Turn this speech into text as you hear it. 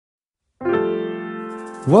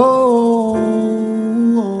Whoa,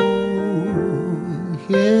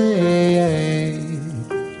 yeah.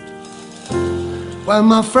 Well,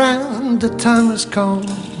 my friend, the time has come.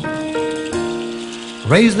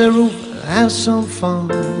 Raise the roof, have some fun.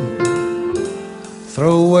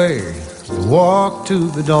 Throw away the walk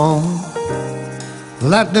to the dawn.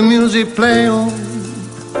 Let the music play on.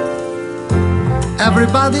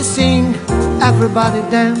 Everybody sing, everybody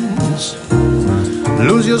dance.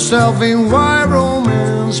 Lose yourself in wild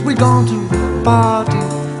romance. We're going to party,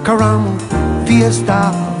 caramba,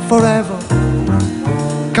 fiesta forever.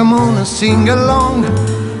 Come on and sing along.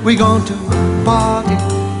 We're going to party,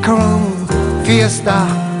 caramba, fiesta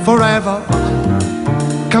forever.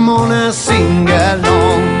 Come on and sing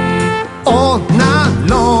along. All night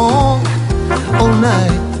long, all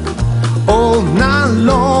night, all night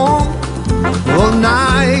long, all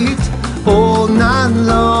night, all night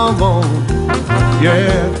long.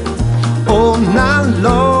 Yeah, all night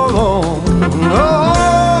long.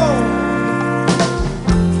 Oh,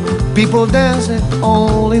 people dancing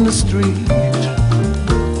all in the street.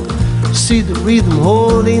 See the rhythm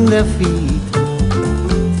holding their feet.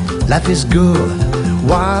 Life is good,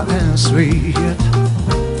 wild and sweet.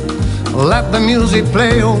 Let the music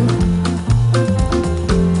play on.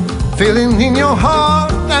 Feeling in your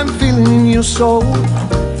heart and feeling in your soul.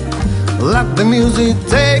 Let the music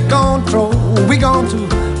take control. We're going to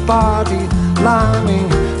party, climbing,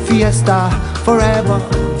 fiesta forever.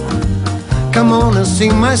 Come on and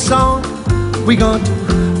sing my song. We're going to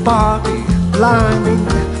party, climbing,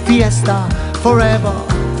 fiesta forever.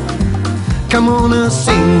 Come on and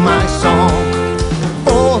sing my song.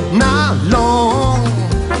 All night long,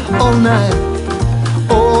 all night,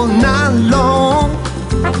 all night long,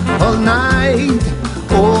 all night,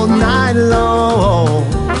 all night long.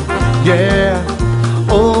 Yeah,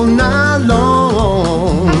 all night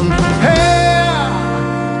long. Hey,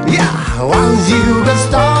 yeah, once you get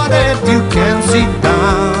started, you can't sit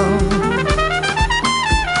down.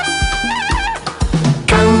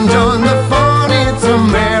 Come join the fun, it's a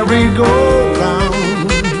merry-go-round.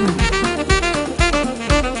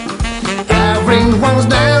 Everyone's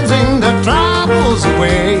dancing the troubles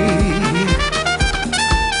away.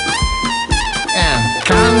 And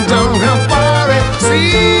come join the party,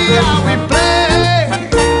 see how we play.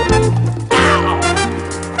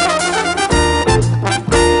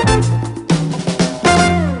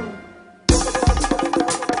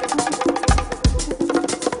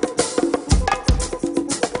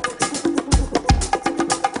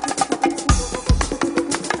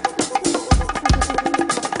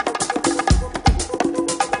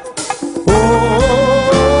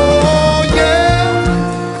 Oh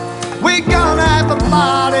yeah, we gonna have a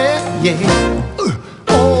party, yeah.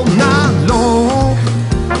 All night long,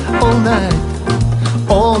 all night,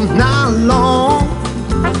 all night long,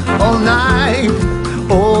 all night,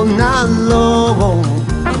 all night long,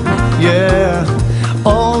 yeah,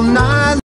 all night.